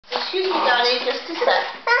Excuse me, Daddy, just a sec.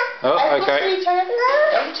 Oh, okay.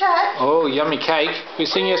 Oh, yummy cake. We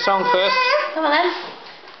sing you a song first. Come on then.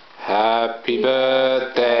 Happy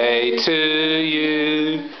birthday to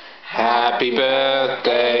you. Happy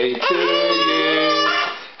birthday to you.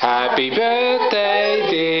 Happy birthday,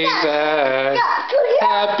 dear Dad.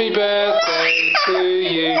 Happy birthday to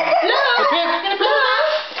you.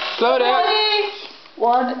 Blow it out.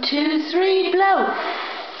 1, 2, 3, blow.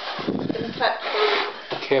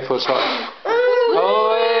 Careful, it's hot.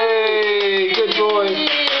 Oh, hey, good boy.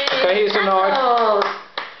 Okay, here's the knife.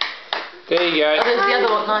 There you go. Oh, there's the other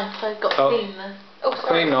one knife. I've got clean there. Oh, sorry.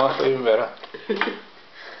 Clean knife, even better.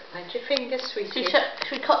 Mind your fingers, sweetie. Should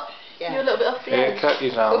we cut you a little bit off the edge? Yeah, cut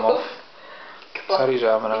his arm off. Cut his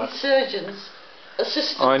arm off. Surgeons.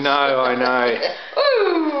 Assistants. I know.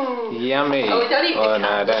 Ooh. Yummy. Oh, we don't eat the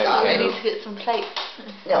no, don't. We need to get some plates.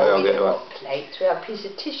 No, I'll get one. Plates. We have a piece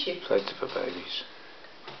of tissue. Plates for babies.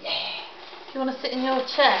 Yeah. Do you want to sit in your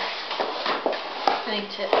chair and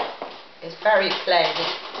eat it? It's very plain.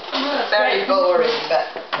 It's very boring, but.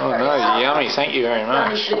 Oh no, yummy! Thank you very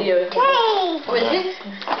much. Video. What is it?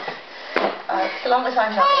 As long as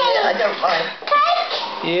I'm not in it, I don't mind.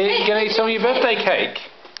 Yeah, you gonna eat some of your birthday cake?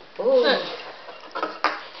 Ooh.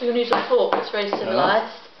 You're gonna use a fork. It's very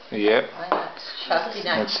civilised. Yep. That's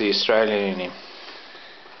That's the Australian in him.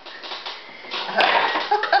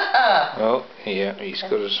 Oh, yeah, he's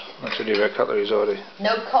got as much to do about cutlery already.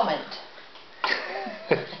 No comment.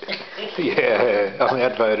 Yeah, I'm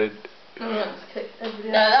outvoted. No,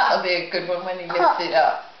 that'll be a good one when he lifts it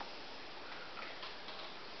up.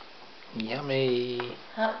 Yummy.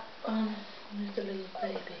 Where's the little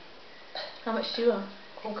baby? How much do you want?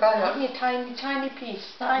 Oh God, only a tiny, tiny piece.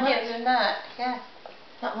 Tinier than that, yeah.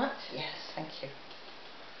 That much? Yes, thank you.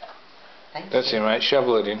 That's it, mate.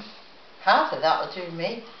 Shovel it in. Half of that'll do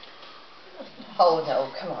me. Oh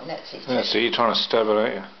no, come on, let's eat it. So you're trying to stab it,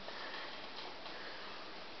 aren't you?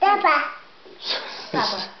 Stabber.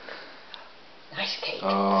 Nice cake.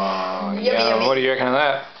 Oh, Yummy, yeah. yummy. What do you reckon of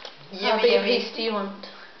that? How big a piece do you want?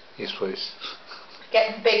 Yes, please.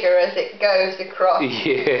 Getting bigger as it goes across.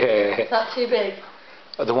 Yeah. Is that too big?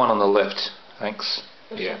 The one on the left, thanks.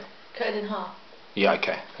 Yeah. Cut it in half. Yeah,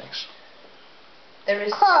 okay, thanks. There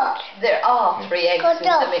are 3 eggs in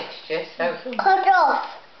the mixture, so. Cut off.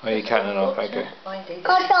 Oh, you're cutting it off, okay.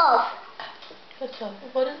 Cut off. Cut off.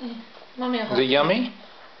 Why don't you? Mummy, Is it yummy?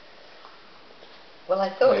 Well, I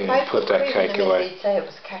thought if I put that cake away. he'd say it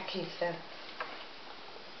was khaki, so.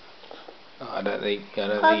 Oh, I don't think you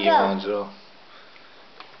want at all.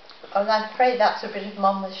 Oh, I'm afraid that's a bit of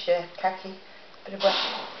Mama's khaki. Bit of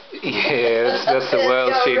Yeah, that's the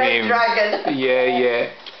Welsh in him. Dragon. Yeah.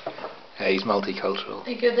 Hey, he's multicultural.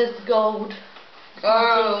 There you go, there's the gold.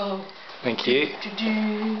 Oh. Thank you.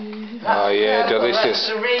 Oh yeah, delicious. That's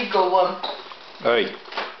the regal one. Oi.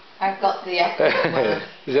 I've got the epic one.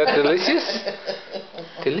 Is that delicious?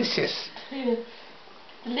 Delicious. Yeah.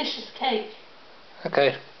 Delicious cake.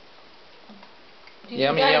 Okay. Do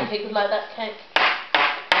you think Cake would like that cake?